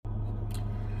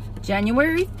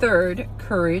January 3rd,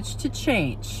 courage to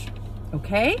change.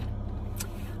 Okay?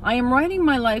 I am writing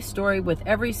my life story with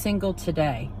every single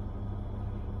today.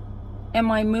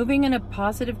 Am I moving in a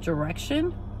positive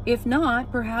direction? If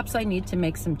not, perhaps I need to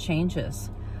make some changes.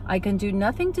 I can do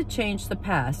nothing to change the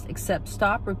past except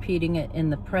stop repeating it in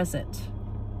the present.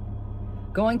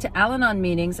 Going to Al-Anon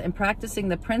meetings and practicing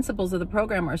the principles of the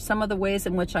program are some of the ways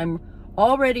in which I'm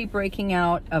already breaking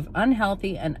out of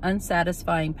unhealthy and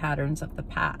unsatisfying patterns of the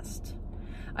past.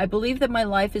 I believe that my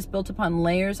life is built upon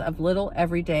layers of little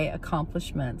everyday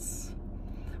accomplishments.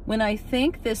 When I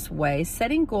think this way,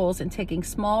 setting goals and taking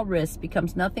small risks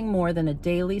becomes nothing more than a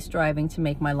daily striving to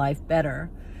make my life better.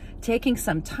 Taking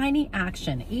some tiny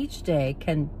action each day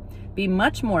can be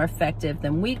much more effective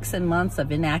than weeks and months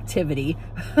of inactivity,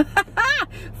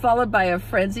 followed by a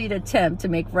frenzied attempt to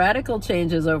make radical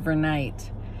changes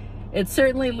overnight. It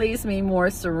certainly leaves me more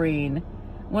serene.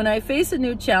 When I face a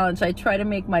new challenge, I try to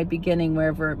make my beginning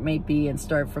wherever it may be and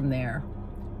start from there.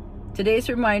 Today's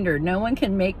reminder, no one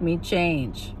can make me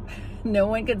change. No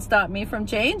one can stop me from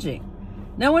changing.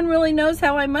 No one really knows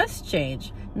how I must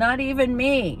change, not even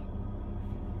me.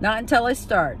 Not until I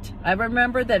start. I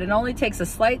remember that it only takes a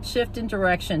slight shift in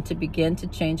direction to begin to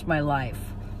change my life.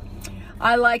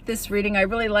 I like this reading. I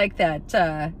really like that.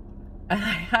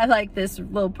 I like this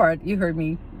little part. You heard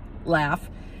me laugh.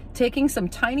 Taking some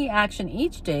tiny action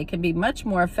each day can be much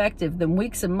more effective than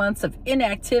weeks and months of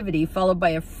inactivity followed by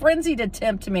a frenzied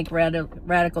attempt to make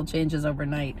radical changes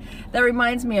overnight. That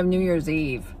reminds me of New Year's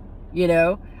Eve. You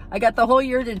know, I got the whole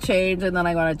year to change and then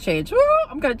I want to change. Woo,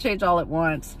 I'm going to change all at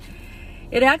once.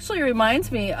 It actually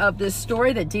reminds me of this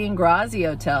story that Dean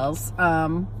Grazio tells.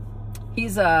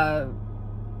 He's an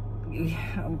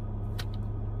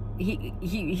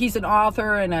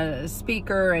author and a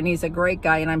speaker, and he's a great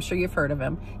guy, and I'm sure you've heard of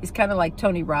him. He's kind of like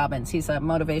Tony Robbins. He's a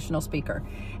motivational speaker.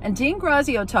 And Dean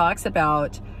Grazio talks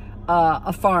about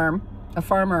a farmer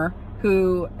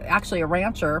who, actually a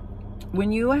rancher.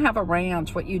 When you have a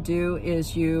ranch, what you do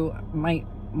is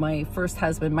my first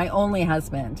husband, my only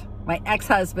husband, my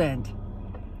ex-husband,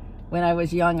 when I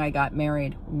was young, I got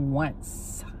married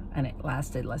once. And it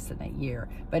lasted less than a year.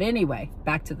 But anyway,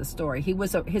 back to the story.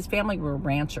 His family were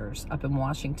ranchers up in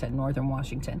Washington, northern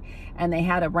Washington. And they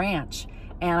had a ranch.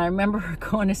 And I remember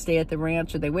going to stay at the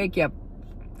ranch, and they wake you up,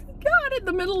 God, in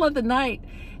the middle of the night.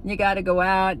 And you got to go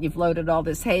out, and you've loaded all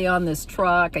this hay on this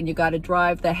truck, and you got to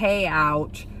drive the hay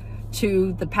out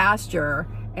to the pasture.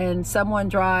 And someone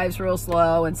drives real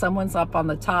slow, and someone's up on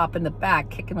the top in the back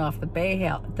kicking off the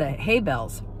hay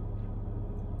bales.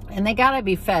 And they got to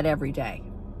be fed every day.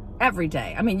 Every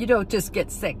day. I mean, you don't just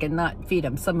get sick and not feed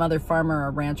them. Some other farmer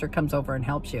or rancher comes over and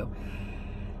helps you.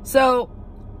 So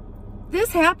this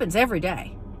happens every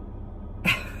day.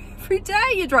 Every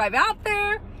day you drive out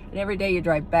there, and every day you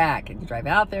drive back, and you drive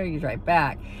out there, you drive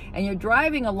back, and you're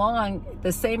driving along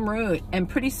the same route, and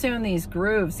pretty soon these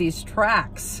grooves, these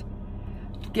tracks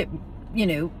get,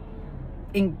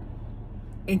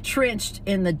 entrenched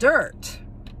in the dirt.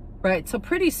 Right, so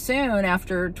pretty soon,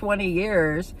 after 20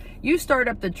 years, you start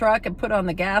up the truck and put on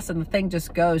the gas and the thing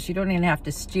just goes. You don't even have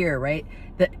to steer, right?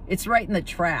 It's right in the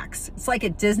tracks. It's like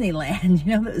at Disneyland,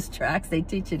 you know those tracks they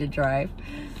teach you to drive?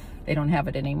 They don't have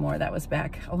it anymore. That was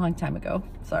back a long time ago.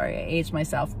 Sorry, I aged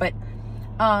myself. But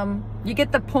you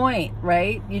get the point,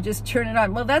 right? You just turn it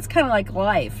on. Well, that's kind of like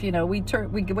life. You know, we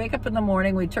wake up in the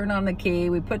morning, we turn on the key,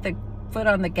 we put the foot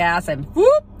on the gas, and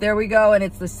whoop, there we go, and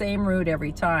it's the same route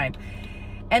every time.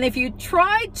 And if you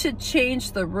tried to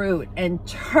change the route and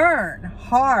turn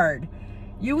hard,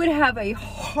 you would have a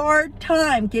hard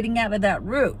time getting out of that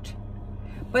route.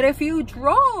 But if you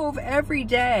drove every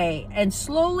day and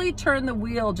slowly turned the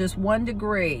wheel just 1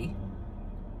 degree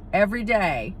every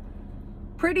day,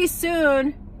 pretty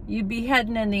soon you'd be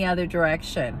heading in the other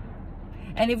direction.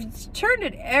 And if you turned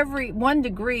it every 1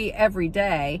 degree every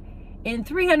day, in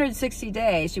 360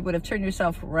 days, you would have turned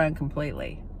yourself around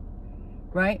completely.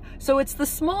 Right? So it's the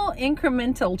small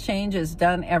incremental changes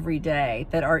done every day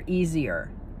that are easier.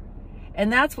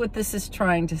 And that's what this is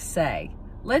trying to say.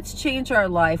 Let's change our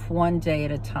life one day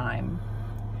at a time.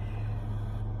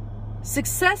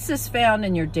 Success is found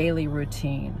in your daily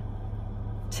routine.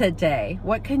 Today,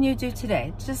 what can you do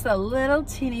today? Just a little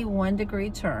teeny 1 degree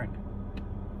turn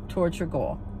towards your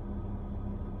goal.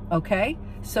 Okay?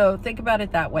 So think about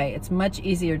it that way. It's much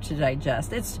easier to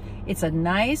digest. It's a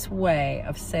nice way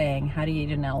of saying, how do you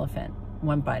eat an elephant?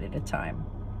 1 bite at a time.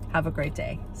 Have a great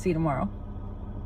day. See you tomorrow.